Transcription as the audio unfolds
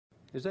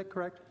Is that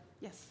correct?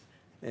 Yes.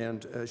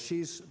 And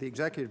she's the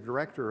executive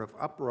director of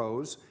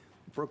UPROSE,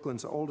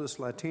 Brooklyn's oldest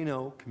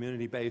Latino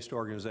community-based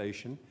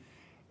organization,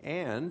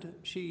 and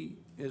she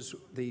is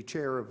the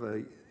chair of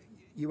a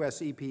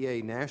U.S.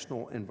 EPA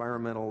National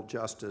Environmental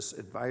Justice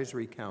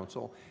Advisory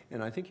Council.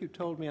 And I think you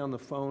told me on the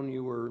phone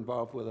you were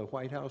involved with a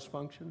White House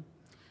function?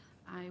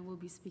 I will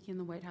be speaking in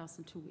the White House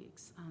in 2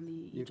 weeks on the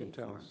EJ You can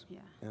tell forum. us. Yeah.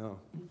 Yeah.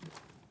 Thank you.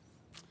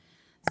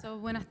 So,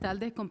 buenas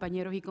tardes,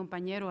 compañeros y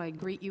compañeros. I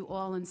greet you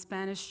all in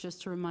Spanish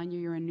just to remind you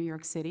you're in New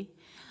York City.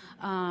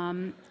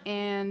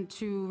 And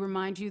to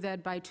remind you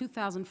that by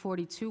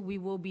 2042, we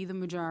will be the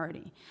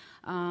majority.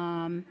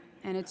 And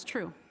it's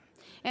true.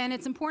 And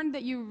it's important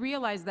that you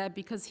realize that,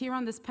 because here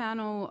on this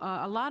panel,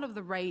 a lot of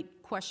the right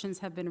questions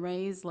have been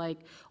raised, like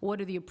what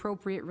are the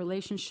appropriate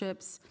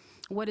relationships,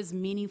 what is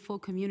meaningful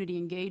community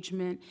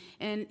engagement.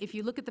 And if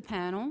you look at the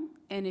panel,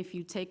 and if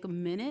you take a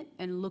minute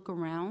and look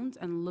around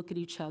and look at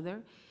each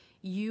other,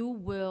 you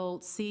will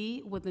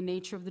see what the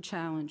nature of the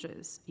challenge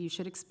is. You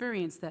should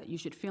experience that. You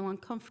should feel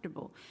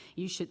uncomfortable.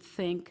 You should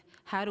think,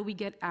 how do we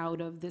get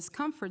out of this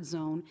comfort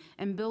zone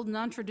and build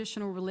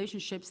non-traditional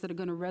relationships that are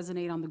going to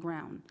resonate on the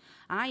ground?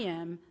 I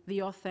am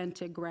the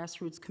authentic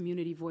grassroots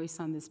community voice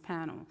on this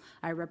panel.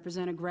 I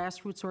represent a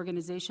grassroots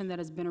organization that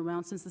has been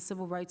around since the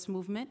Civil Rights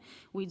Movement.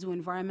 We do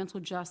environmental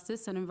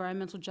justice, and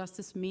environmental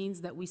justice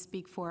means that we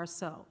speak for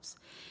ourselves.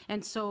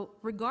 And so,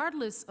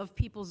 regardless of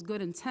people's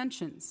good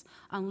intentions,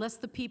 unless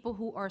the people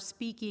who are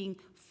speaking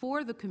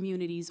for the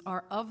communities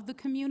are of the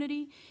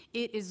community,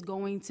 it is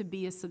going to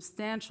be a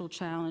substantial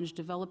challenge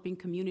developing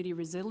community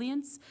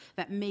resilience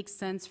that makes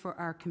sense for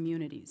our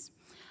communities.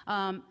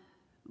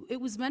 It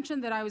was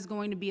mentioned that I was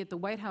going to be at the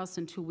White House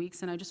in 2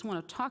 weeks, and I just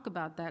want to talk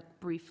about that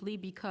briefly,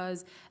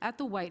 because at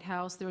the White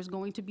House there's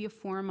going to be a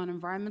forum on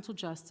environmental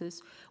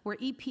justice where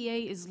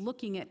EPA is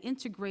looking at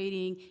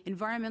integrating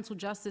environmental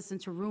justice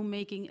into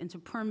rulemaking, into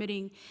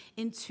permitting,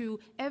 into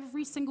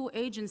every single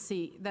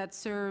agency that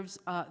serves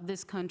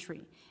this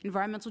country.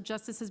 Environmental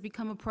justice has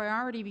become a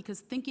priority because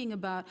thinking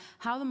about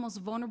how the most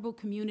vulnerable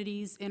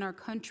communities in our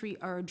country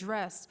are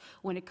addressed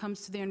when it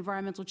comes to their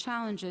environmental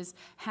challenges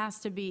has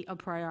to be a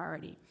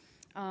priority.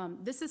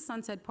 This is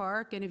Sunset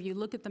Park, and if you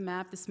look at the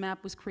map, this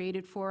map was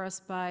created for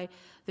us by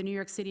the New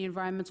York City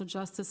Environmental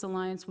Justice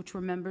Alliance, which we're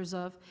members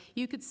of.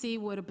 You could see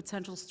what a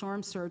potential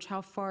storm surge,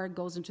 how far it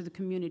goes into the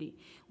community.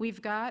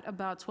 We've got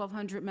about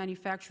 1,200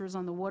 manufacturers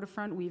on the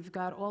waterfront. We've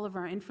got all of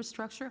our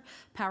infrastructure,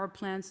 power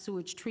plants,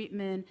 sewage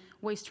treatment,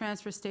 waste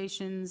transfer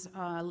stations,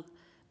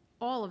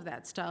 all of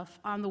that stuff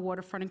on the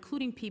waterfront,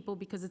 including people,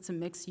 because it's a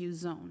mixed-use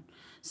zone.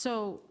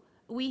 So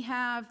we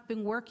have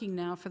been working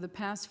now for the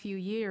past few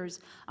years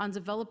on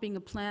developing a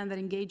plan that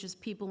engages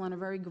people on a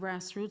very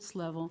grassroots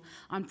level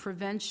on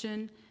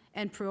prevention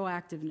and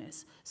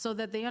proactiveness, so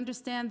that they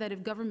understand that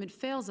if government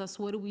fails us,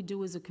 what do we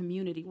do as a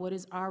community? What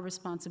is our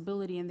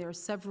responsibility? And there are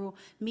several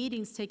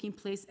meetings taking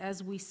place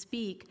as we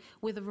speak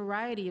with a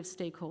variety of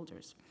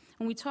stakeholders.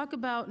 When we talk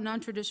about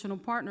non-traditional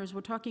partners,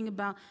 we're talking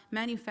about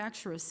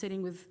manufacturers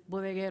sitting with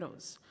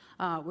bodegueros.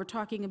 We're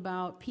talking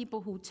about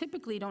people who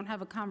typically don't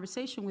have a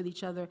conversation with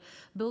each other,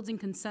 building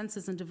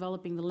consensus and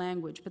developing the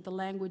language, but the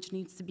language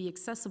needs to be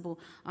accessible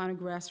on a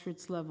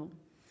grassroots level.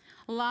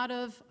 A lot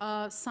of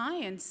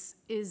science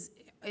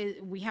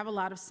we have a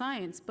lot of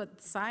science,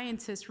 but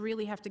scientists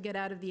really have to get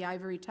out of the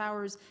ivory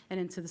towers and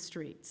into the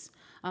streets.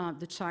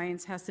 The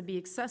science has to be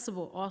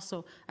accessible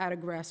also at a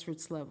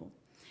grassroots level.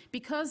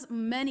 Because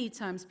many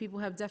times people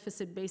have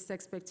deficit-based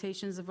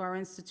expectations of our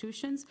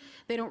institutions,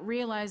 they don't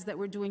realize that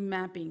we're doing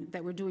mapping,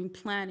 that we're doing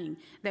planning,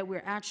 that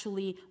we're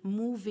actually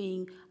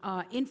moving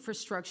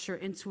infrastructure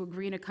into a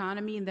green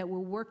economy, and that we're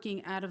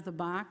working out of the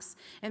box,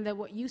 and that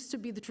what used to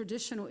be the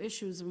traditional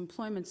issues of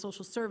employment,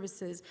 social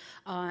services,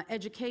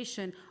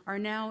 education are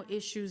now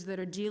issues that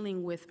are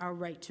dealing with our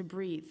right to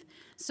breathe.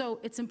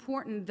 So it's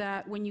important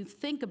that when you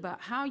think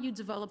about how you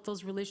develop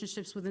those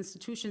relationships with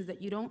institutions,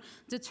 that you don't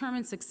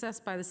determine success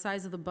by the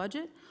size of the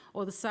budget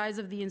or the size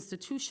of the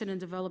institution in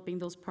developing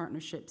those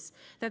partnerships,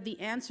 that the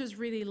answers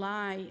really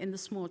lie in the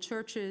small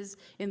churches,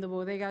 in the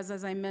bodegas,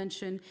 as I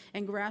mentioned,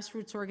 and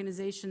grassroots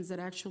organizations that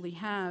actually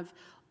have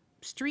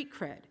street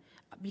cred,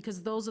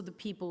 because those are the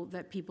people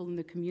that people in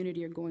the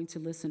community are going to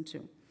listen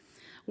to.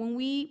 When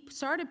we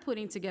started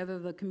putting together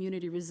the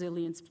community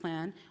resilience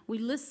plan, we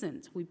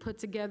listened. We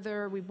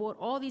brought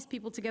all these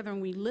people together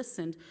and we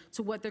listened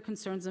to what their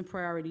concerns and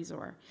priorities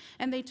are.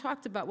 And they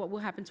talked about what will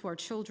happen to our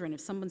children if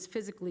someone's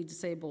physically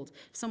disabled,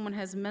 if someone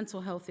has a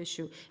mental health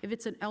issue, if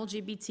it's an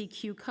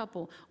LGBTQ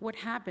couple, what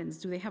happens?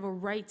 Do they have a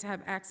right to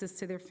have access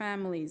to their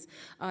families?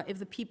 If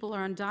the people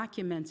are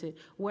undocumented,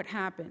 what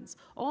happens?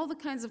 All the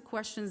kinds of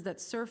questions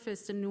that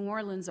surfaced in New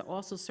Orleans are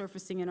also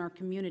surfacing in our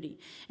community.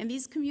 And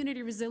these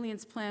community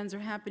resilience plans are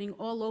happening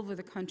all over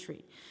the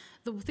country.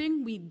 The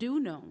thing we do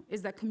know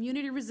is that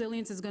community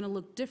resilience is going to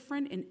look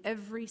different in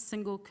every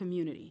single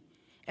community.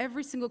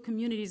 Every single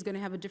community is going to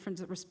have a different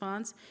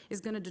response,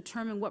 is going to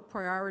determine what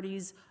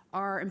priorities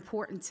are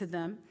important to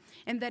them,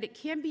 and that it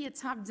can be a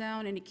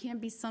top-down and it can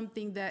be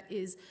something that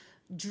is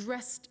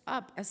dressed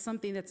up as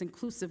something that's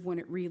inclusive when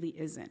it really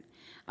isn't.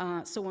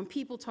 So when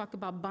people talk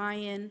about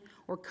buy-in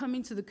or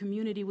coming to the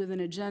community with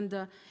an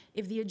agenda,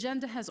 if the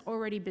agenda has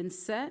already been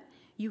set,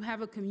 you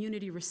have a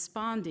community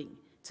responding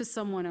to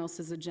someone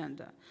else's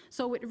agenda.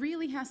 So it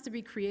really has to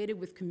be created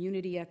with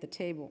community at the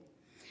table.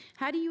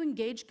 How do you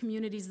engage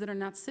communities that are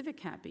not civic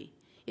happy?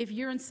 If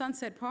you're in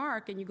Sunset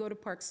Park and you go to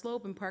Park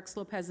Slope and Park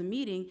Slope has a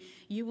meeting,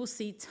 you will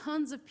see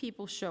tons of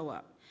people show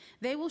up.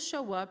 They will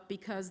show up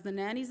because the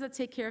nannies that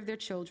take care of their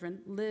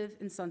children live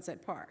in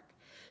Sunset Park.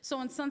 So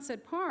in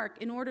Sunset Park,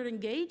 in order to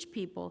engage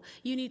people,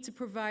 you need to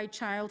provide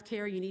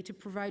childcare, you need to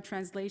provide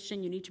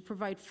translation, you need to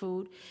provide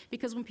food,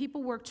 because when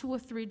people work 2 or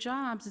 3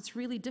 jobs, it's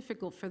really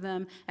difficult for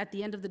them at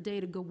the end of the day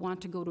to want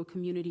to go to a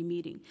community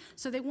meeting.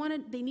 So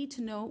they need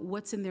to know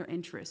what's in their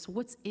interest,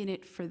 what's in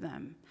it for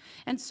them.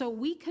 And so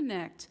we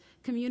connect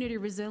community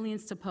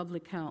resilience to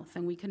public health,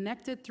 and we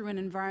connect it through an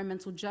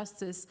environmental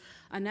justice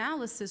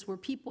analysis where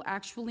people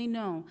actually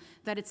know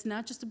that it's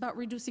not just about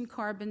reducing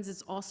carbons,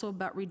 it's also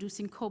about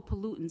reducing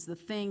co-pollutants, the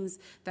things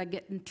that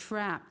get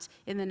entrapped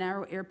in the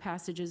narrow air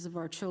passages of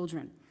our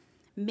children.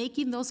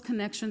 Making those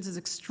connections is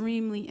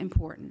extremely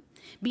important.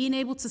 Being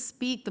able to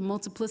speak the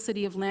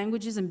multiplicity of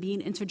languages and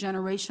being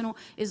intergenerational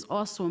is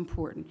also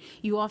important.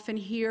 You often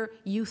hear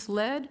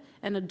youth-led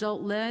and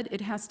adult-led.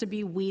 It has to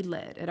be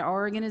we-led. At our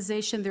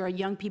organization, there are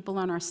young people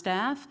on our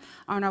staff,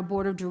 on our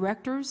board of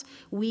directors.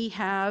 We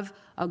have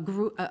a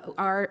group,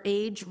 our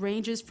age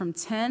ranges from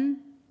 10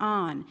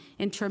 on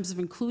in terms of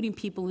including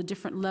people at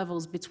different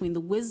levels between the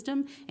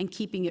wisdom and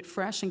keeping it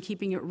fresh and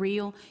keeping it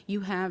real.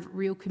 You have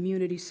real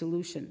community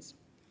solutions.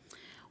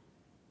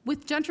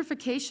 With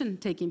gentrification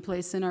taking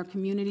place in our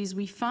communities,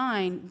 we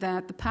find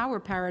that the power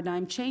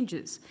paradigm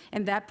changes,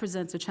 and that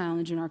presents a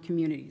challenge in our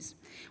communities.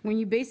 When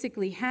you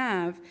basically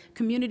have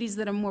communities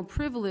that are more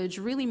privileged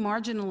really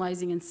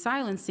marginalizing and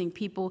silencing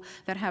people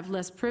that have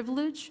less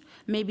privilege,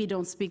 maybe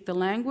don't speak the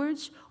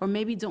language, or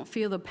maybe don't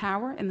feel the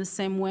power in the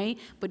same way,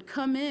 but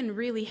come in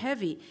really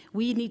heavy.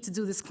 We need to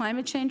do this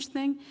climate change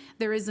thing.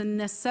 There is a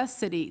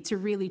necessity to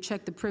really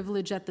check the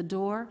privilege at the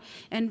door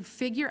and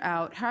figure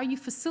out how you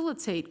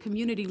facilitate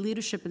community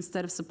leadership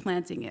instead of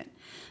supplanting it.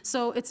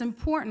 So it's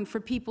important for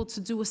people to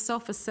do a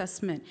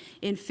self-assessment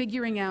in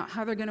figuring out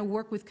how they're going to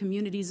work with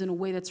communities in a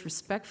way that's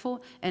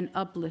respectful and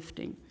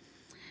uplifting.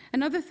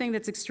 Another thing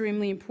that's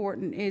extremely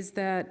important is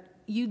that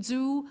you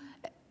do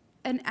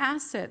an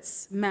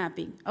assets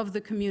mapping of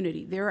the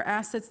community. There are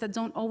assets that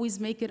don't always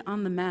make it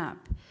on the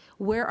map.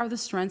 Where are the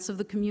strengths of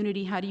the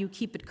community? How do you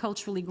keep it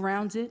culturally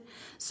grounded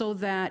so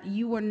that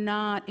you are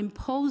not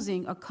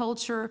imposing a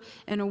culture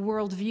and a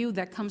worldview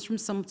that comes from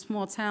some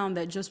small town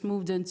that just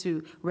moved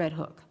into Red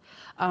Hook?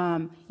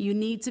 You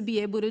need to be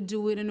able to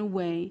do it in a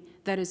way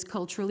that is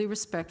culturally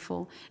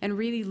respectful and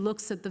really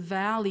looks at the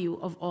value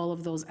of all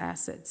of those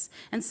assets.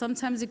 And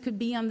sometimes it could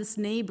be on this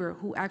neighbor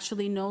who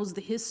actually knows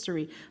the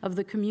history of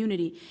the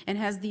community and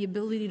has the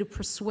ability to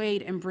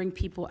persuade and bring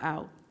people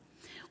out.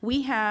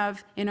 We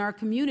have in our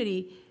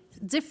community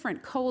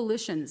different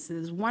coalitions.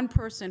 There's one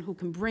person who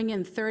can bring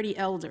in 30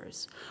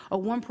 elders, or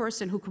one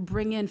person who can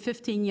bring in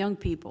 15 young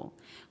people.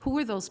 Who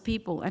are those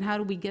people, and how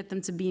do we get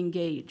them to be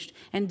engaged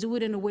and do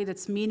it in a way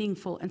that's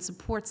meaningful and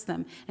supports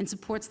them and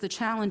supports the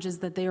challenges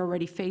that they're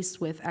already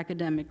faced with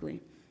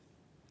academically?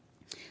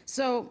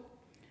 So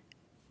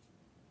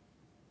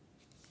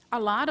a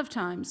lot of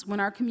times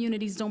when our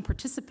communities don't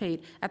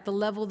participate at the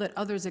level that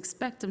others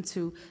expect them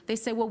to, they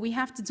say, well, we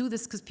have to do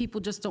this because people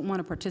just don't want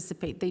to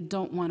participate. They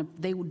don't want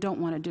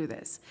to do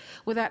this,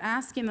 without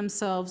asking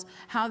themselves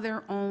how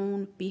their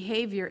own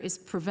behavior is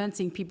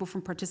preventing people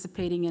from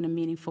participating in a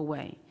meaningful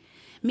way.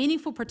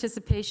 Meaningful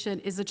participation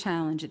is a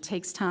challenge. It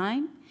takes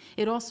time.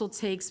 It also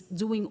takes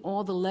doing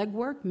all the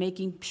legwork,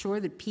 making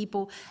sure that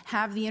people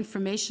have the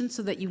information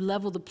so that you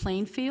level the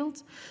playing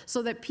field,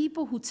 so that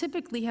people who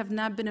typically have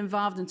not been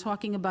involved in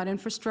talking about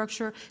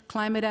infrastructure,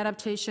 climate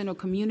adaptation, or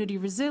community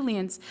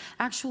resilience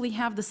actually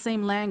have the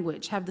same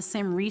language, have the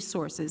same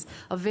resources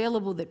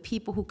available that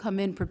people who come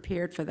in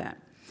prepared for that.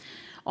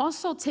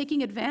 Also,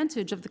 taking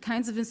advantage of the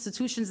kinds of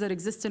institutions that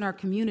exist in our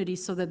community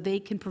so that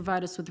they can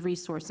provide us with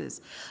resources.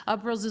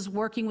 Uprose is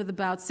working with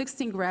about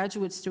 16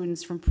 graduate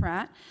students from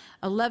Pratt,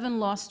 11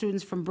 law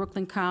students from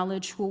Brooklyn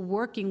College who are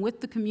working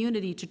with the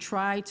community to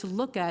try to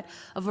look at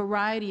a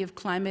variety of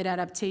climate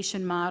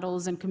adaptation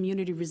models and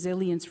community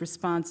resilience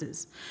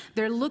responses.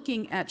 They're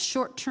looking at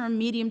short-term,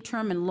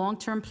 medium-term, and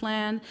long-term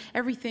plan,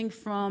 everything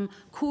from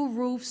cool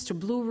roofs to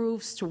blue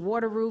roofs to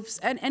water roofs,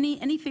 and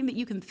anything that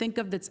you can think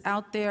of that's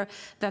out there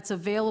that's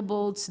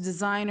available to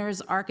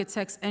designers,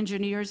 architects,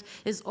 engineers,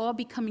 is all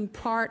becoming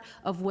part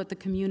of what the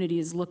community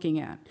is looking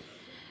at.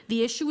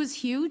 The issue is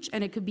huge,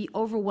 and it could be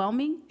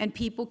overwhelming, and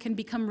people can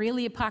become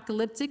really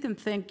apocalyptic and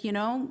think, you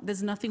know,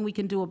 there's nothing we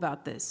can do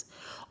about this.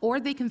 Or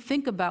they can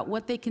think about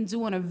what they can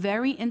do on a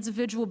very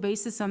individual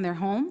basis on their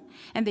home,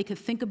 and they could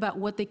think about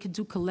what they could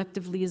do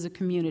collectively as a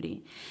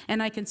community.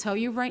 And I can tell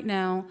you right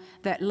now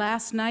that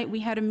last night we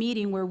had a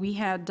meeting where we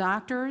had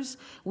doctors,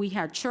 we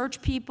had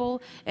church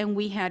people, and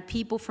we had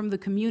people from the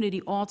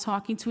community all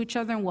talking to each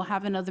other, and we'll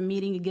have another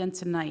meeting again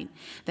tonight.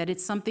 That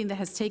it's something that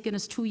has taken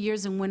us 2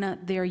 years and we're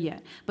not there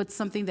yet, but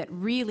something that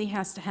really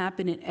has to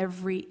happen in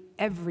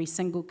every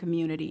single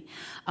community.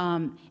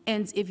 And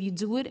if you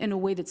do it in a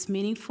way that's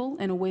meaningful,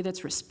 in a way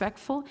that's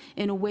respectful,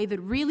 in a way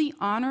that really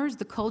honors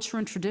the culture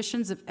and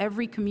traditions of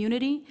every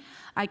community,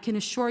 I can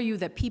assure you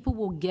that people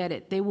will get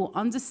it. They will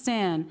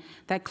understand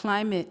that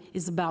climate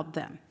is about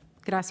them.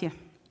 Gracias.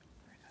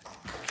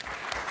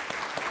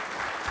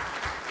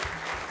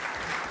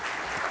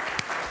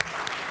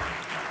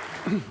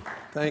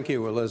 Thank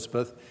you,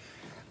 Elizabeth.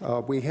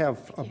 We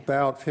have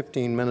about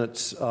 15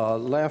 minutes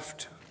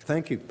left.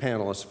 Thank you,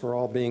 panelists, for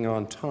all being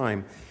on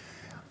time.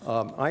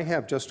 I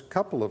have just a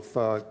couple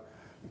of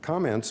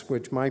comments,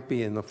 which might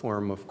be in the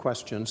form of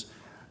questions,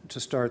 to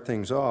start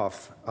things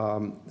off.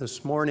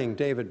 This morning,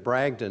 David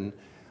Bragdon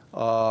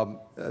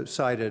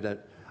cited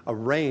a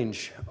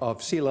range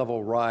of sea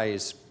level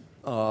rise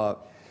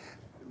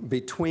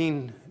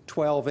between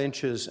 12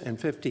 inches and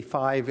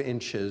 55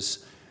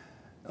 inches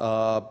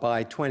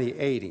by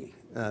 2080.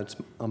 That's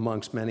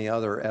amongst many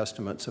other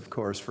estimates, of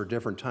course, for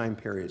different time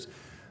periods.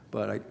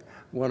 But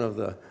one of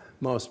the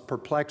most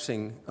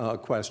perplexing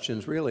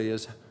questions really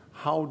is,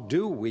 how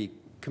do we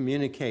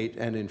communicate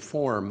and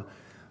inform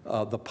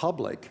the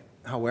public,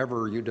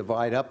 however you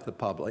divide up the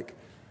public,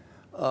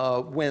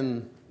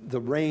 when the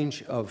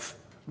range of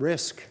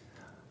risk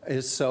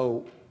is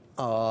so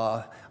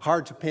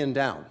hard to pin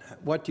down?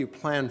 What do you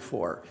plan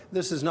for?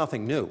 This is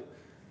nothing new.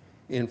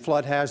 In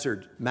flood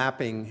hazard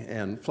mapping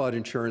and flood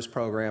insurance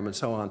program and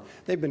so on,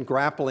 they've been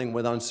grappling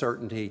with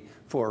uncertainty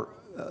for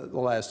the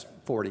last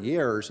 40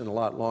 years and a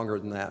lot longer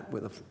than that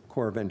with the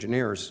Corps of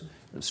Engineers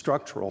and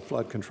structural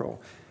flood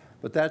control.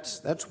 But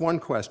that's one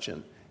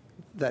question,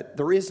 that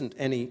there isn't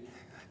any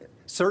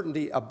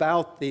certainty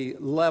about the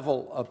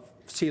level of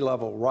sea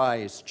level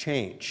rise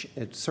change.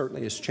 It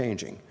certainly is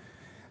changing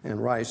and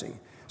rising.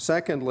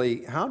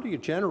 Secondly, how do you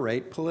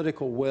generate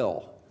political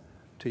will,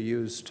 to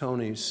use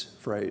Tony's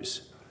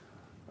phrase?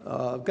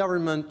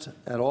 Government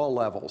at all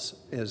levels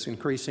is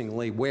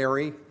increasingly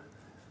wary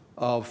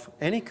of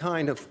any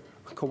kind of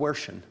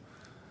coercion,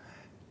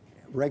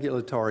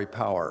 regulatory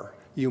power.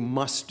 You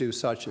must do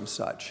such and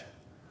such.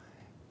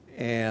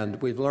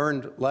 And we've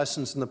learned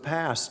lessons in the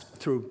past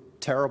through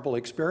terrible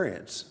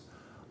experience,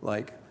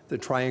 like the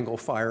Triangle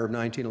Fire of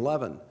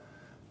 1911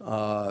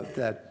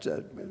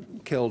 that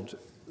killed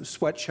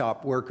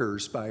sweatshop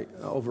workers by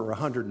over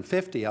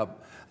 150 of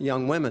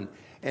young women.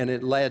 And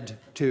it led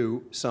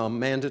to some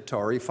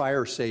mandatory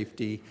fire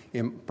safety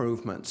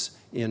improvements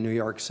in New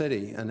York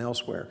City and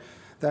elsewhere.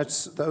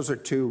 Those are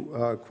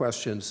two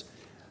questions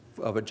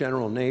of a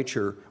general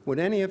nature. Would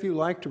any of you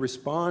like to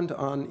respond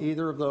on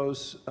either of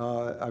those?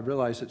 I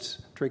realize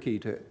it's tricky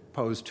to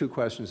pose two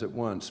questions at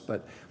once,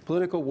 but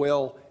political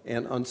will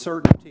and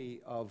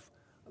uncertainty of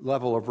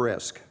level of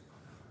risk.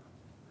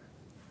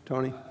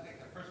 Tony? I think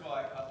first of all,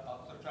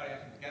 I'll sort of try to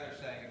answer them together,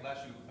 saying unless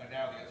you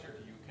narrow the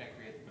uncertainty, you can't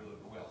create the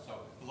political will. So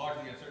the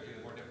larger the uncertainty,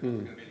 the more difficult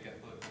it's going to be to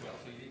get political will.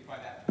 So you need to find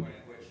that point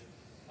in which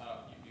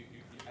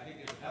I think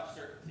there's enough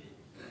certainty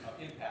of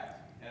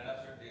impact and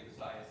enough certainty of the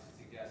science to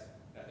suggest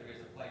that there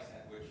is a place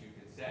at which you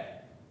can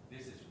say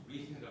this is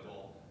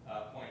reasonable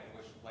point at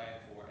which to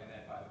plan for, and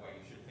then, by the way,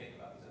 you should think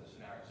about these other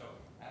scenarios. So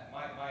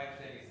my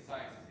understanding is the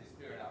science is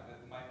clear enough.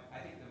 I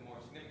think the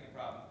more significant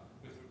problem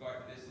with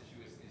regard to this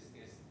issue is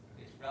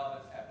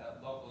relevance at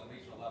the local and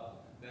regional level.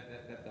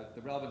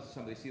 The relevance of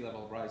some of these sea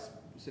level rise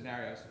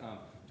scenarios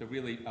to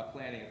really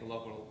planning at the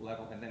local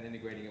level and then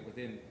integrating it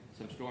within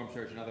some storm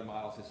surge and other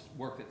models is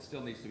work that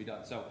still needs to be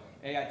done. So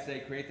I'd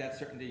say create that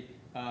certainty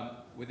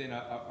within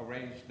a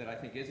range that I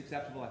think is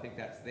acceptable. I think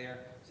that's there.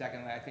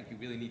 Secondly, I think you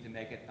really need to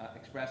make it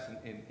expressed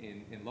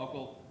in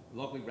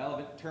locally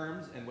relevant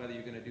terms, and whether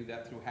you're going to do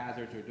that through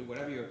hazards or do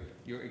whatever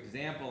your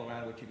example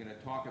around which you're going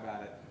to talk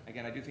about it.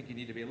 Again, I do think you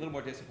need to be a little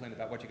more disciplined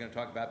about what you're going to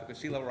talk about,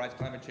 because sea level rise,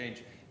 climate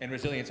change, and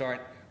resilience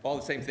aren't all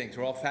the same things.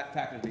 They're all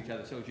factors of each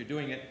other. So as you're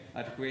doing it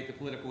to create the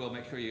political will,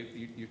 make sure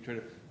you try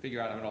to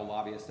figure out. I'm an old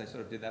lobbyist. I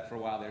sort of did that for a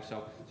while there.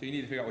 So you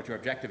need to figure out what your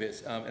objective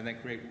is, and then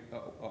create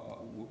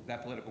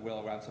that political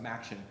will around some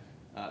action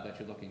that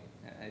you're looking.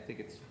 I think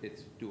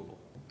it's doable.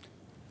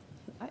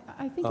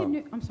 I think in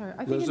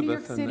New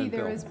York City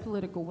there is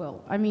political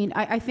will. I mean,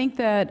 I think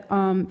that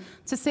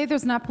to say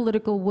there's not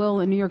political will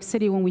in New York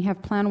City when we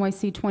have Plan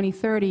YC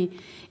 2030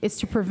 is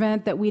to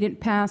prevent that we didn't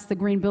pass the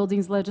green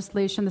buildings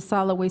legislation, the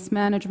solid waste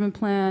management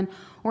plan,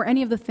 or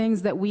any of the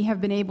things that we have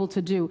been able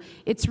to do.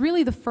 It's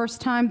really the first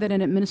time that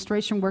an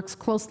administration works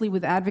closely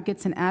with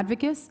advocates and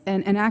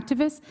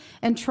activists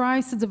and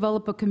tries to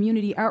develop a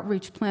community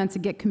outreach plan to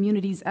get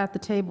communities at the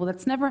table.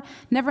 That's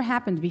never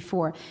happened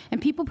before.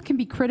 And people can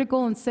be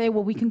critical and say,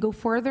 well, we we can go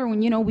further,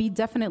 and, we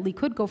definitely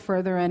could go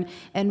further,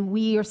 and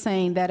we are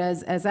saying that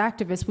as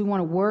activists, we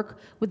want to work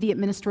with the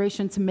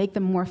administration to make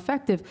them more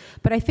effective.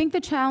 But I think the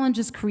challenge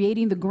is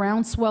creating the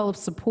groundswell of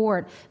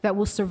support that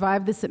will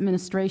survive this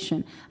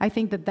administration. I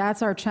think that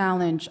that's our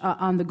challenge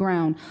on the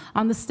ground.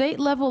 On the state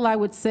level, I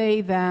would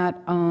say that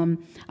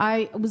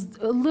I was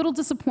a little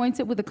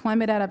disappointed with the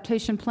climate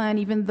adaptation plan,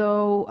 even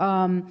though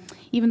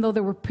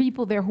there were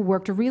people there who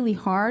worked really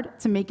hard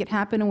to make it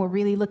happen and were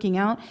really looking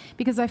out,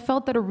 because I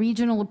felt that a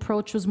regional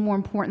approach was more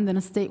important than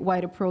a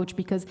statewide approach,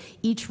 because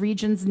each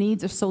region's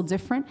needs are so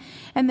different.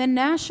 And then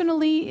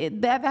nationally,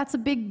 that's a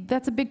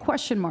big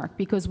question mark,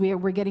 because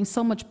we're getting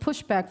so much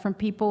pushback from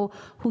people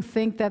who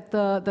think that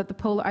the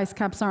polar ice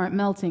caps aren't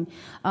melting.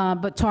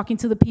 But talking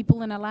to the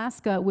people in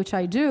Alaska, which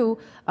I do,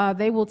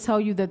 they will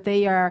tell you that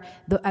they are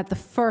at the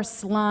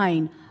first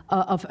line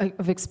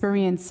of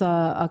experience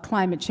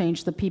climate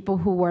change, the people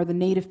who are the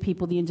native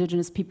people, the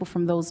indigenous people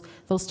from those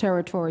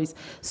territories.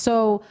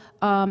 So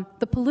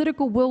the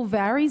political will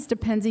varies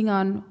depending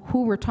on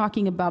who we're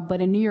talking about,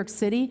 but in New York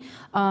City,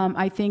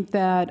 I think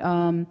that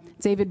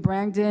David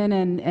Bragdon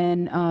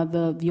and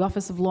the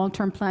Office of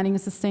Long-Term Planning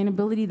and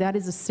Sustainability, that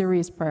is a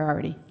serious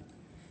priority.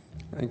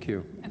 Thank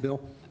you. Bill?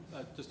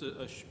 Just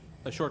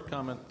a short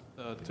comment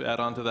to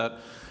add on to that.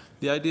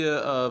 The idea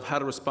of how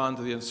to respond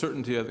to the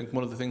uncertainty, I think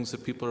one of the things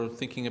that people are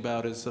thinking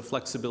about is the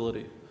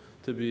flexibility,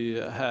 to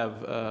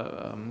have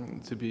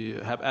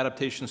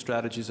adaptation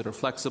strategies that are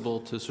flexible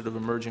to sort of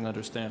emerging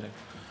understanding.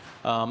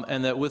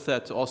 And that with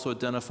that, to also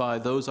identify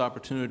those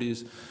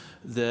opportunities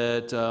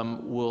that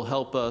will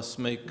help us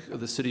make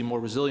the city more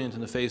resilient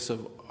in the face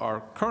of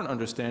our current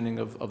understanding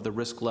of the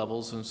risk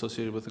levels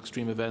associated with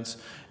extreme events,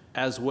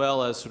 as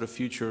well as sort of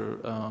future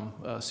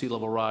sea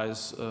level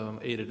rise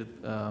aided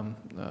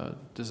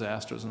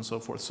disasters and so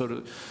forth.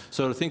 So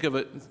to think of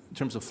it in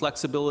terms of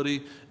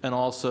flexibility, and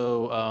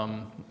also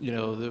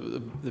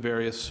the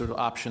various sort of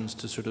options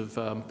to sort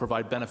of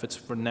provide benefits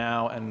for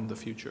now and the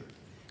future.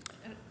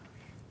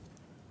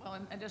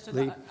 And just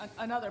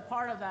another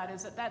part of that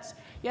is that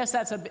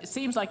it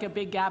seems like a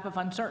big gap of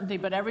uncertainty,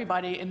 but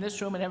everybody in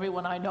this room and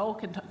everyone I know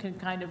can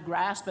kind of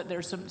grasp that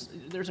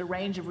there's a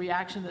range of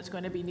reaction that's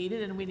going to be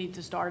needed, and we need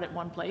to start at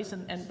one place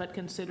but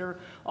consider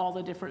all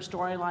the different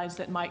storylines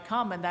that might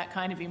come, and that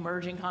kind of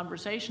emerging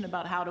conversation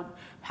about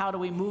how do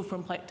we move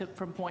from point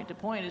to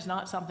point is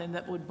not something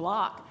that would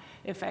block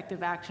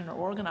effective action or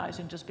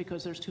organizing just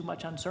because there's too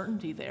much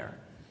uncertainty there.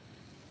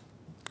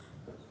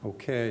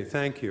 Okay,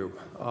 thank you.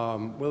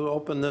 We'll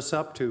open this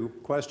up to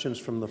questions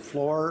from the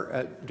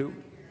floor. Do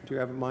you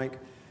have a mic?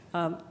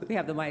 We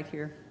have the mic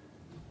here.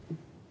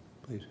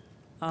 Please,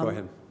 go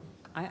ahead.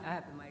 I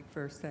have the mic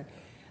first.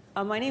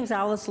 My name is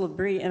Alice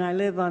Labrie, and I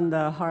live on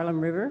the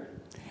Harlem River.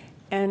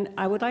 And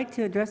I would like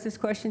to address this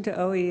question to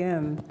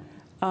OEM.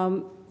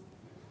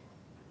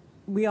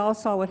 We all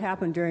saw what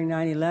happened during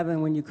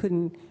 9/11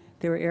 when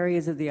there were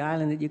areas of the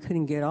island that you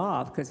couldn't get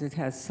off because it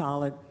has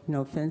solid,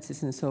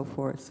 fences and so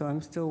forth. So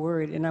I'm still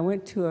worried. And I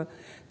went to a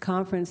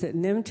conference at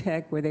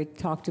NIMTEC where they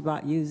talked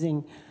about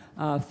using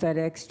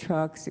FedEx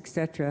trucks, et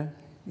cetera,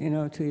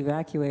 to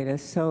evacuate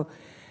us. So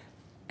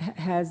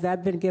has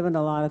that been given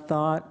a lot of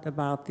thought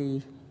about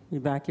the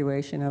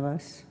evacuation of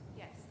us?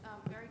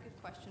 Very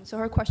good question. So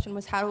her question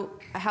was how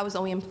is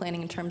OEM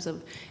planning in terms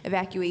of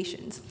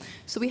evacuations?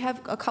 So we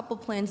have a couple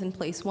plans in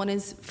place. One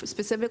is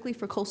specifically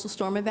for coastal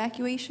storm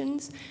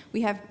evacuations.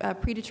 We have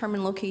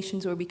predetermined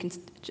locations where we can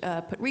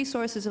put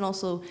resources and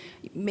also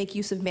make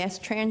use of mass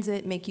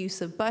transit, make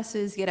use of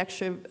buses, get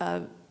extra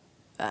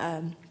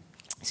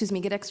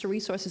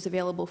resources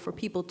available for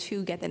people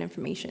to get that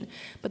information.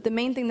 But the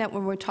main thing that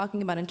when we're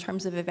talking about in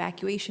terms of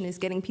evacuation is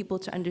getting people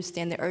to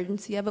understand the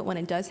urgency of it when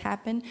it does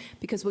happen,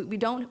 because what we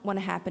don't want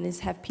to happen is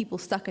have people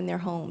stuck in their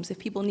homes. If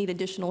people need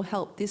additional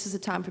help, this is a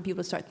time for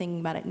people to start thinking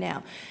about it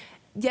now.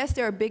 Yes,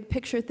 there are big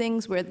picture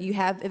things where you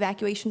have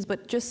evacuations,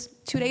 but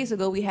just 2 days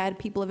ago we had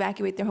people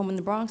evacuate their home in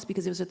the Bronx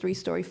because it was a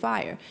 3-story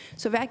fire.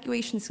 So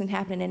evacuations can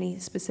happen in any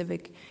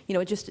specific,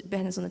 it just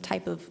depends on the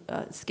type of,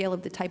 scale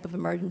of the type of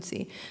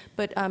emergency.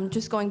 But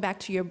just going back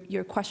to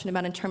your question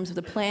about in terms of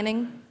the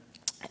planning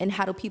and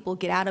how do people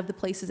get out of the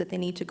places that they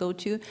need to go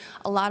to,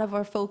 a lot of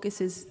our focus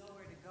is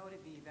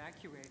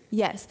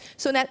yes.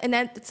 So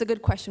that's a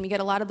good question. We get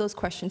a lot of those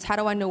questions. How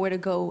do I know where to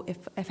go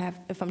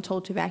if I'm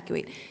told to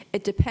evacuate?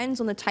 It depends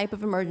on the type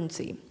of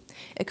emergency.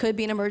 It could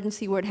be an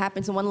emergency where it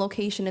happens in one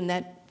location and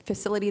that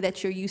facility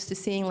that you're used to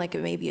seeing, like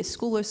it may be a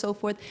school or so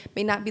forth,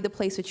 may not be the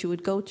place that you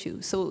would go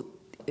to. So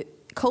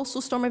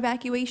coastal storm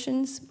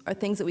evacuations are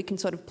things that we can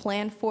sort of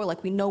plan for,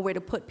 like we know where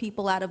to put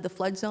people out of the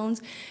flood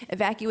zones.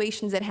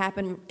 Evacuations that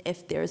happen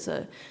if there's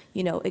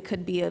it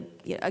could be a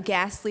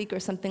gas leak or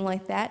something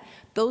like that.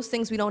 Those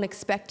things we don't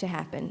expect to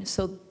happen.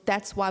 So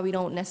that's why we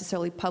don't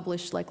necessarily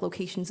publish like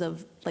locations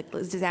of like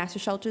disaster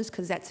shelters,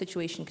 because that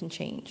situation can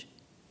change.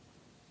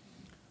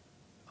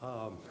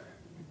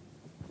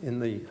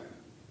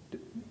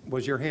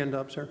 Was your hand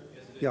up, sir?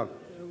 Yeah.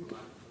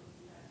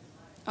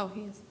 Oh,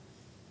 he is.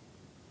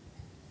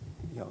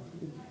 Yeah.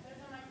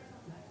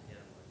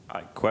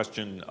 Hi.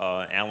 Question,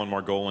 Alan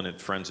Margolin at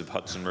Friends of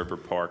Hudson River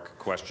Park.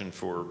 Question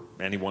for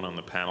anyone on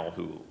the panel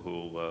who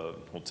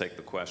will take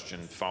the question,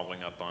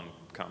 following up on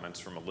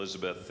comments from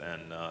Elizabeth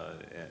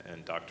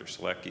and Dr.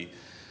 Selecki.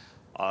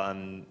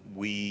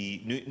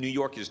 New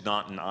York is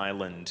not an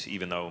island,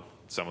 even though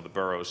some of the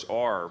boroughs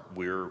are.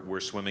 We're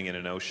swimming in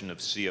an ocean of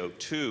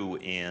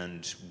CO2,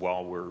 and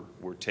while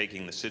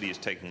the city is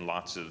taking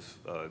lots of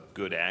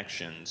good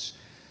actions,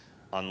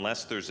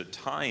 unless there's a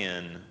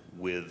tie-in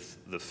with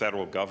the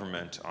federal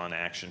government on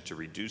action to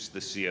reduce the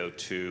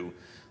CO2,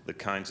 the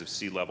kinds of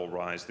sea level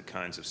rise, the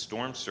kinds of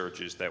storm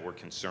surges that we're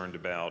concerned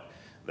about,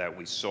 that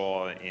we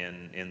saw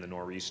in the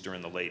nor'easter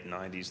in the late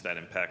 90s that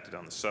impacted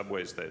on the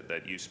subways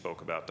that you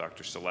spoke about,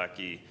 Dr.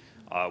 Selecki,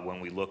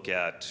 when we look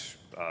at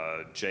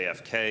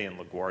JFK and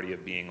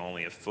LaGuardia being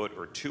only a foot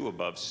or two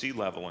above sea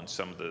level, and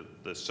some of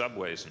the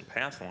subways and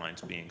path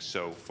lines being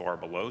so far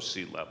below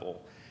sea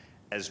level,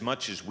 as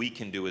much as we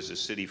can do as a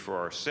city for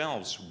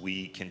ourselves,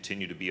 we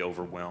continue to be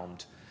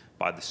overwhelmed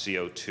by the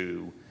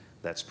CO2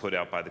 that's put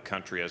out by the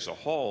country as a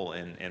whole.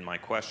 And my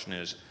question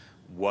is,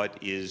 what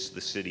is the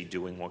city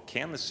doing? What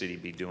can the city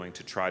be doing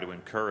to try to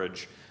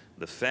encourage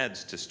the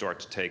feds to start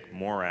to take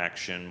more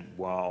action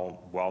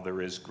while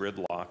there is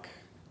gridlock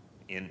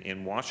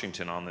in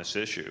Washington on this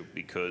issue?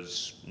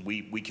 Because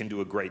we can do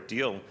a great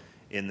deal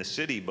in the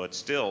city, but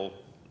still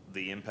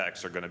the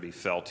impacts are going to be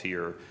felt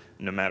here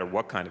no matter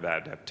what kind of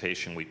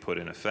adaptation we put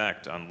in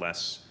effect,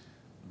 unless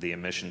the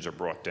emissions are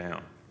brought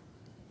down.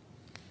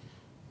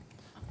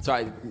 So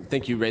I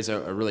think you raise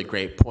a really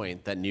great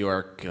point that New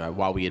York,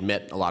 while we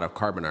emit a lot of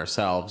carbon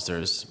ourselves,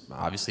 there's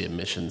obviously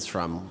emissions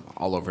from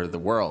all over the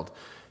world.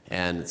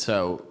 And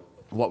so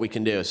what we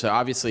can do, so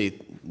obviously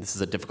this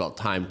is a difficult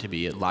time to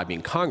be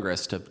lobbying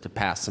Congress to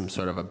pass some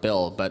sort of a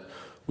bill, but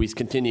we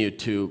continue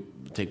to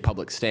take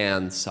public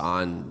stands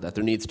on that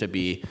there needs to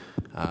be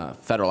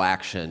federal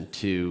action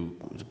to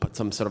put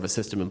some sort of a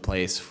system in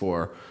place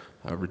for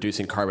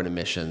reducing carbon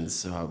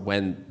emissions.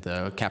 When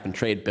the cap and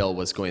trade bill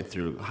was going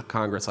through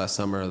Congress last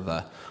summer,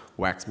 the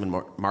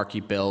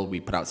Waxman-Markey bill,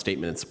 we put out a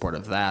statement in support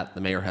of that.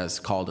 The mayor has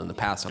called in the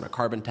past on a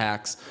carbon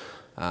tax.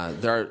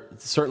 There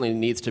certainly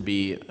needs to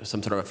be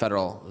some sort of a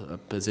federal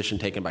position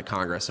taken by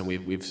Congress, and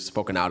we've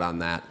spoken out on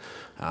that.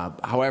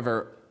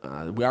 However,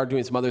 we are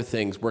doing some other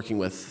things working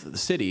with the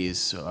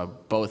cities,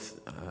 both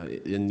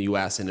in the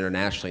U.S. and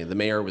internationally. The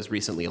mayor was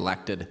recently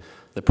elected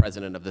the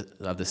president of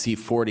the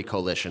C40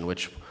 coalition,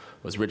 which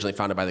was originally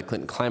founded by the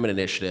Clinton Climate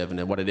Initiative,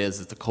 and what it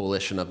is the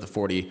coalition of the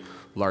 40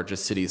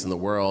 largest cities in the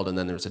world, and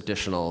then there's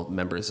additional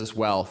members as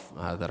well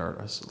that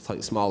are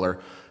slightly smaller,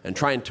 and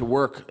trying to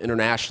work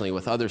internationally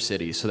with other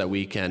cities so that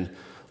we can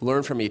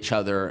learn from each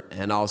other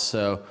and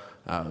also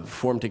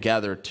form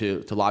together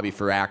to lobby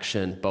for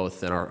action,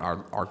 both in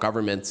our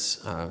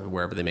governments,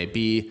 wherever they may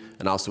be,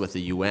 and also with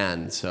the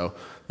UN. So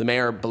the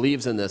mayor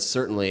believes in this,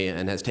 certainly,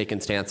 and has taken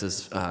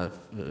stances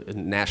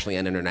nationally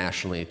and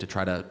internationally to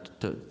try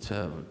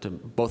to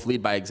both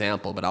lead by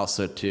example, but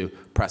also to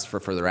press for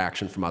further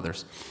action from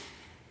others.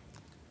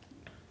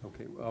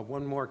 Okay,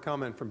 one more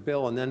comment from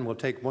Bill, and then we'll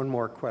take one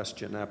more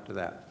question after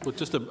that. Well,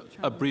 just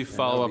a brief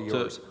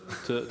follow-up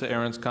to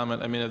Aaron's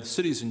comment. I mean, the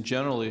cities in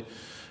general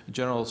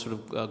sort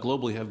of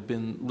globally have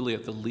been really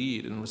at the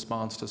lead in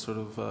response to sort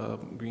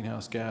of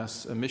greenhouse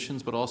gas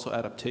emissions, but also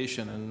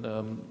adaptation.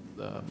 And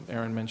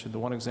Aaron mentioned the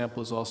one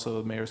example is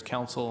also the Mayor's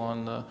Council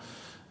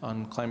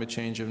on climate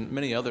change, and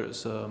many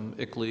others.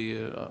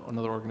 ICLEI,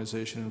 another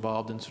organization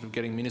involved in sort of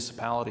getting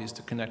municipalities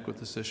to connect with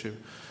this issue.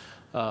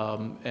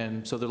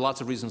 And so there are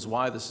lots of reasons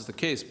why this is the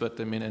case, but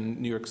I mean, and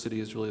New York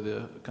City is really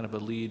the kind of a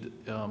lead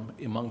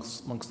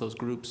amongst those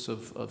groups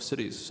of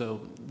cities.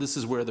 So this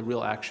is where the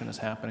real action is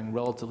happening.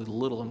 Relatively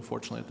little,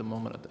 unfortunately, at the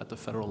moment at the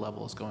federal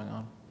level is going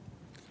on.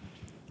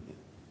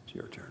 It's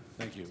your turn.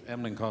 Thank you.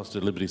 Emlyn Costa,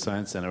 Liberty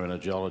Science Center, and a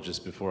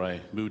geologist. Before I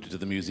moved into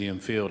the museum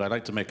field, I'd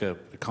like to make a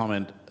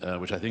comment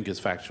which I think is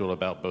factual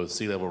about both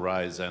sea level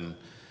rise and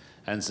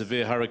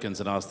severe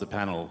hurricanes, and ask the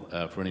panel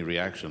for any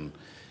reaction.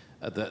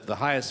 The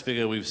highest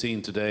figure we've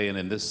seen today and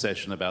in this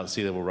session about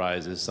sea level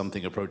rise is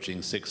something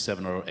approaching 6,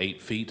 7, or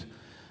 8 feet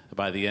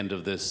by the end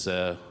of this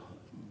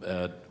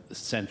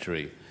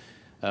century.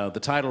 The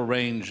tidal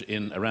range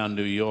around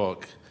New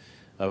York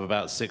of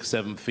about 6,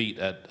 7 feet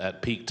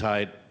at peak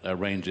tide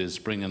ranges,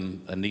 spring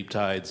and neap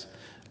tides,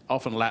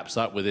 often laps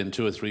up within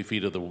 2 or 3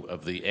 feet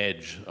of the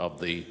edge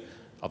of the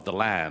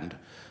land.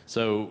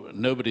 So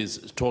nobody's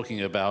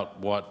talking about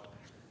what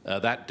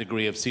that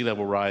degree of sea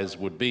level rise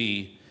would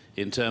be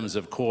in terms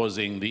of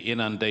causing the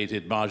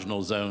inundated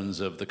marginal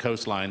zones of the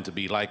coastline to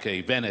be like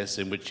a Venice,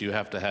 in which you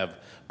have to have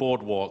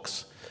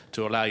boardwalks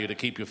to allow you to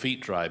keep your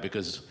feet dry,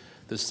 because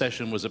this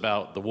session was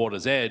about the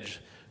water's edge.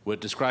 We're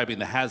describing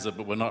the hazard,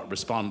 but we're not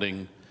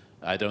responding,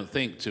 I don't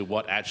think, to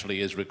what actually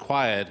is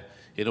required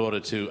in order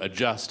to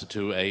adjust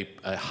to a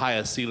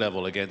higher sea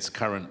level against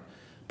current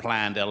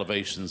planned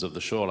elevations of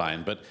the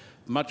shoreline. But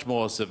much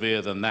more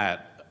severe than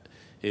that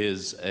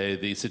is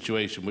the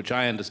situation which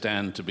I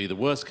understand to be the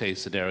worst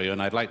case scenario, and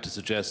I'd like to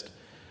suggest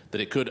that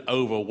it could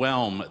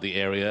overwhelm the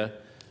area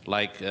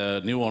like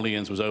New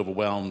Orleans was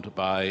overwhelmed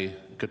by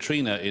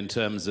Katrina in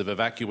terms of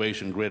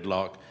evacuation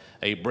gridlock,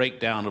 a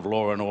breakdown of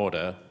law and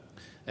order,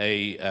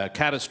 a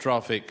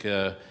catastrophic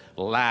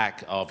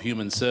lack of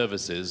human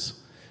services,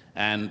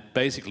 and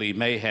basically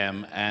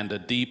mayhem and a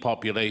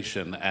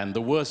depopulation, and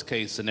the worst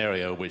case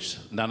scenario, which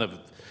none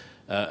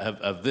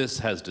of this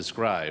has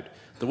described.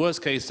 The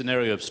worst case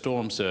scenario of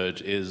storm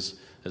surge is,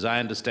 as I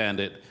understand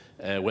it,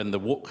 when the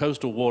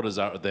coastal waters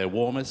are at their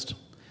warmest,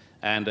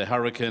 and a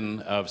hurricane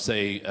of,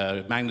 say,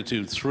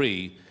 magnitude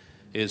 3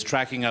 is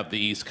tracking up the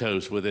East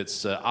Coast with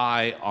its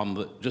eye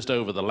on just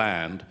over the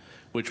land,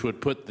 which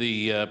would put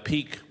the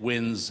peak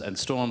winds and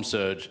storm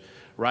surge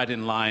right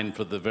in line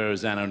for the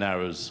Verrazano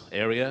Narrows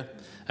area.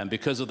 And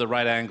because of the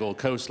right-angle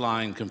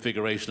coastline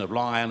configuration of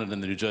Long Island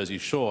and the New Jersey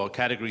shore,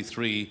 Category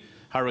 3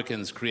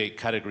 hurricanes create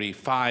Category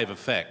 5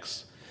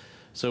 effects.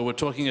 So we're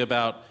talking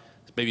about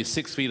maybe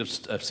 6 feet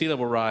of sea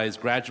level rise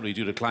gradually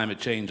due to climate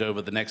change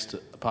over the next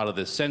part of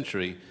this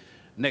century.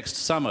 Next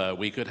summer,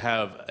 we could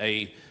have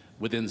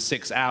within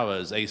 6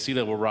 hours, a sea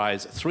level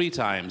rise 3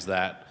 times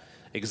that,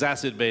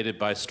 exacerbated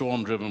by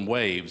storm-driven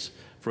waves,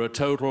 for a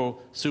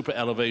total super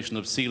elevation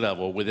of sea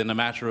level within a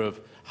matter of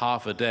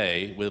half a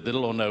day, with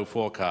little or no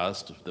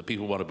forecast that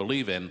people want to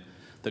believe in,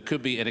 that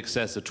could be in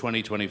excess of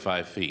 20,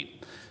 25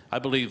 feet. I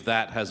believe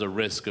that has a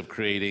risk of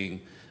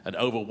creating an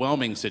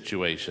overwhelming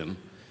situation.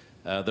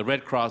 The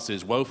Red Cross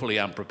is woefully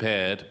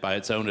unprepared by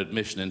its own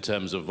admission in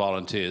terms of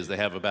volunteers. They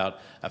have about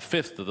a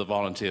fifth of the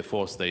volunteer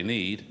force they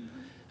need.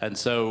 And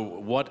so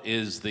what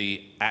is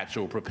the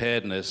actual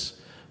preparedness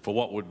for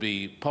what would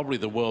be probably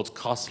the world's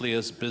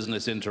costliest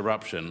business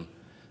interruption?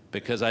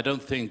 Because I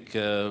don't think,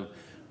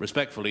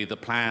 respectfully, the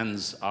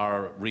plans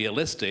are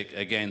realistic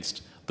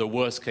against the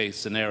worst case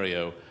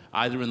scenario,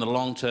 either in the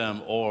long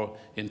term or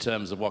in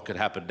terms of what could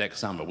happen next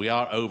summer. We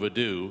are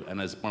overdue,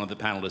 and as one of the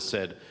panelists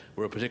said,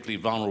 we're a particularly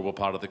vulnerable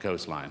part of the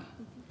coastline.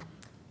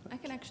 I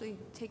can actually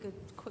take a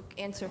quick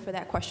answer for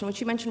that question. What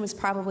you mentioned was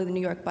probably the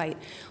New York bite.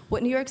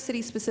 What New York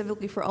City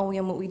specifically for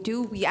OEM, what we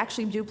do, we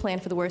actually do plan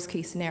for the worst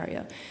case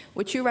scenario.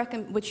 What you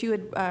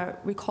had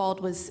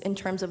recalled was in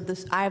terms of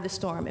the eye of the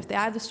storm. If the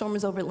eye of the storm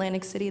is over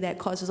Atlantic City, that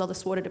causes all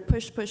this water to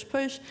push, push,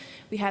 push.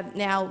 We have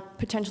now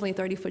potentially a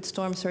 30-foot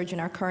storm surge in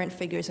our current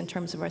figures in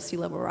terms of our sea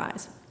level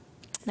rise.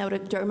 That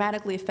would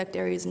dramatically affect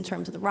areas in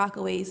terms of the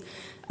Rockaways.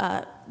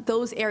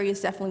 Those areas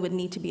definitely would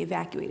need to be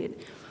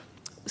evacuated.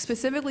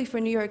 Specifically for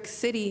New York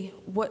City,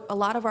 what a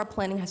lot of our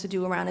planning has to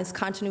do around is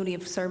continuity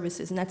of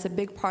services, and that's a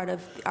big part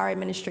of our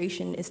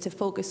administration, is to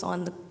focus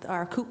on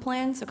our COOP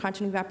plans, or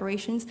continuity of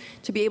operations,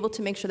 to be able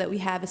to make sure that we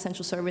have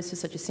essential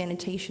services such as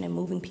sanitation and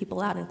moving people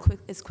out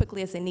as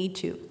quickly as they need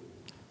to.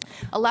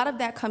 A lot of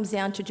that comes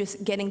down to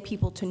just getting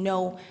people to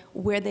know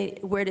where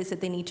it is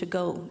that they need to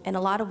go. And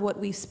a lot of what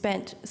we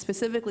spent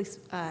specifically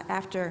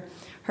after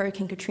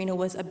Hurricane Katrina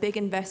was a big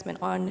investment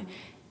on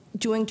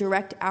doing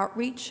direct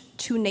outreach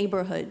to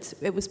neighborhoods.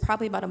 It was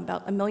probably about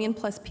 1 million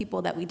plus people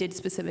that we did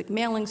specific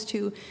mailings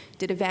to,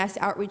 did a vast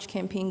outreach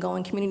campaign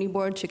going community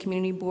board to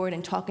community board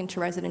and talking to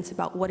residents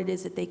about what it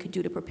is that they could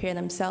do to prepare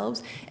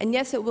themselves. And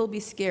yes, it will be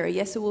scary.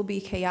 Yes, it will be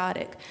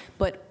chaotic.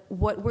 But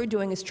what we're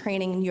doing is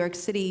training New York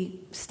City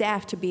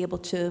staff to be able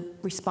to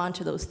respond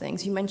to those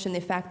things. You mentioned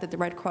the fact that the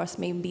Red Cross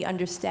may be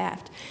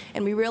understaffed,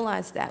 and we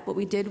realized that. What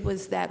we did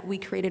was that we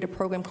created a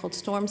program called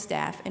Storm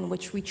Staff, in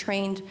which we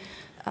trained,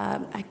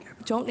 I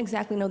don't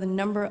exactly know the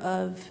number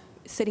of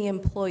city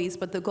employees,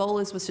 but the goal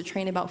was to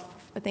train about,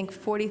 I think,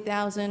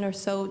 40,000 or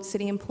so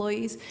city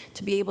employees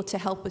to be able to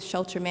help with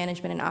shelter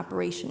management and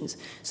operations.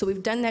 So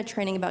we've done that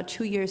training about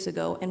 2 years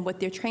ago, and what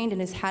they're trained in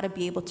is how to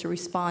be able to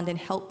respond and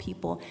help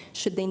people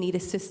should they need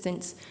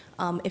assistance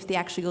if they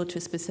actually go to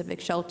a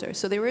specific shelter.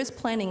 So there is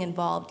planning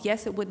involved.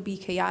 Yes, it would be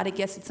chaotic.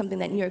 Yes, it's something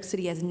that New York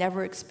City has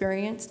never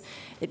experienced.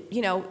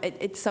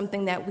 It's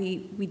something that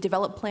we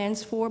develop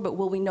plans for, but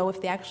will we know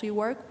if they actually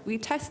work? We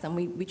test them.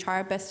 We try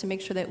our best to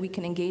make sure that we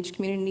can engage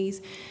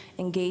communities,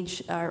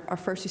 engage our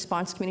first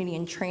response community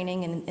in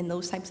training and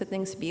those types of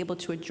things to be able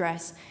to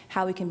address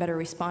how we can better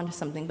respond to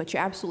something. But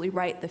you're absolutely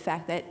right, the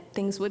fact that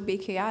things would be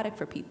chaotic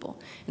for people.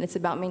 And it's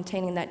about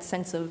maintaining that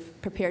sense of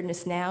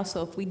preparedness now.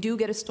 So if we do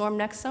get a storm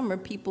next summer,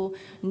 people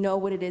know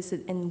what it is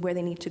and where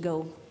they need to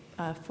go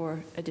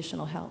for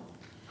additional help.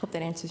 Hope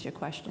that answers your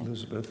question.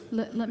 Elizabeth?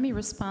 Let me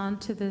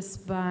respond to this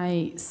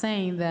by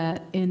saying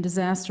that in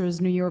disasters,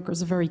 New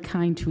Yorkers are very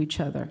kind to each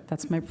other.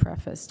 That's my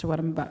preface to what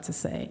I'm about to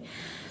say.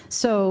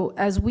 So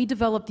as we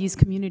develop these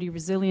community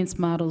resilience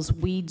models,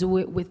 we do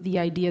it with the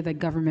idea that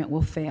government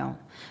will fail.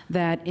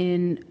 That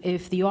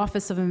if the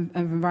Office of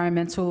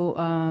Environmental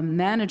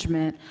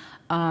Management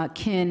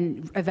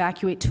can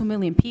evacuate 2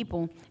 million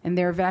people, and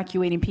they're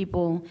evacuating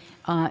people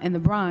in the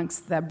Bronx,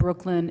 that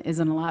Brooklyn is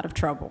in a lot of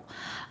trouble.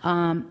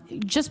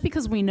 Just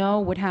because we know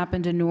what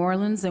happened in New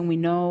Orleans, and we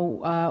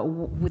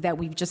know that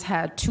we've just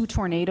had 2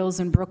 tornadoes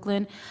in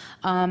Brooklyn,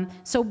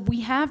 so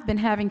we have been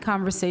having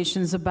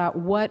conversations about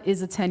what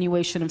is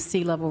attenuation of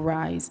sea level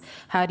rise.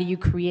 How do you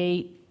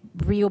create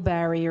real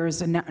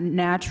barriers,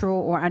 natural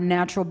or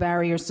unnatural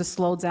barriers to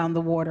slow down the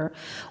water.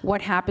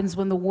 What happens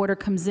when the water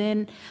comes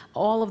in?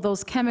 All of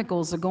those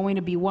chemicals are going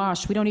to be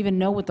washed. We don't even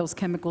know what those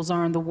chemicals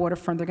are on the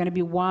waterfront. They're going to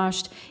be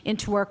washed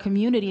into our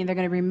community, and they're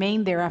going to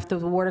remain there after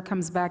the water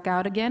comes back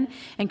out again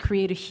and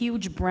create a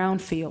huge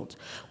brownfield.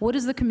 What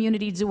does the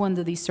community do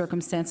under these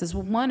circumstances?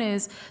 Well, one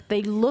is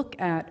they look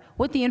at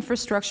what the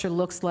infrastructure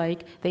looks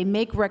like. They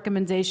make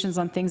recommendations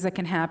on things that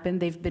can happen.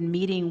 They've been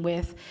meeting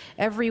with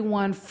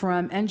everyone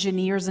from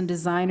engineers and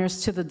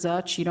designers to the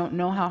Dutch. You don't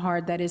know how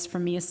hard that is for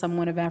me as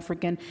someone of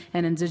African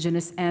and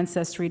indigenous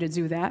ancestry to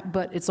do that,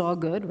 but it's all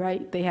good,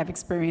 right? They have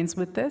experience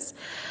with this.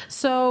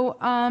 So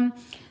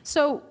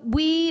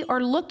we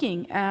are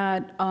looking at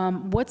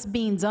what's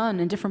being done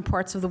in different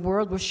parts of the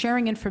world. We're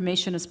sharing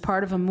information as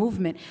part of a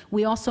movement.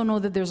 We also know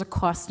that there's a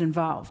cost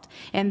involved,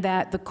 and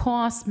that the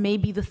cost may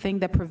be the thing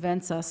that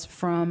prevents us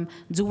from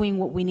doing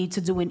what we need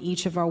to do in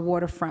each of our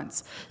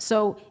waterfronts.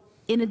 So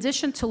in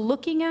addition to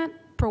looking at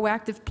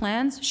proactive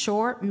plans,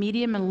 short,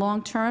 medium, and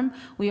long term,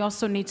 we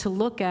also need to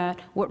look at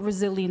what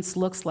resilience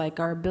looks like,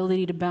 our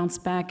ability to bounce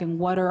back, and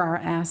what are our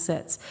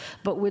assets.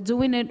 But we're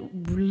doing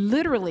it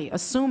literally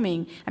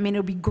assuming, I mean, it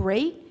would be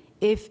great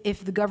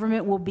if the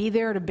government will be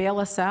there to bail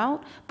us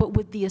out, but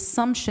with the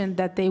assumption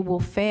that they will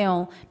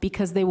fail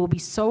because they will be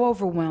so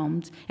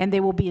overwhelmed and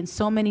they will be in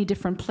so many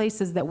different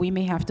places that we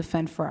may have to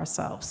fend for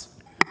ourselves.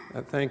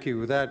 Thank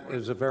you. That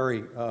is a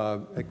very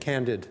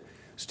candid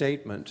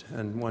statement,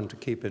 and one to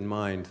keep in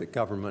mind that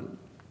government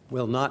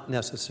will not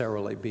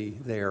necessarily be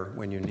there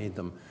when you need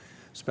them,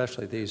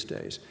 especially these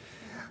days.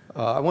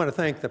 I want to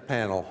thank the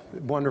panel.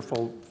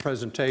 Wonderful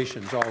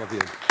presentations, all of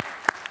you.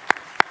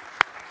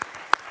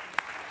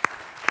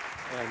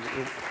 And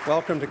you're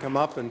welcome to come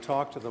up and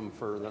talk to them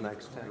for the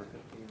next 10 or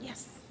 15 minutes.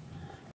 Yes.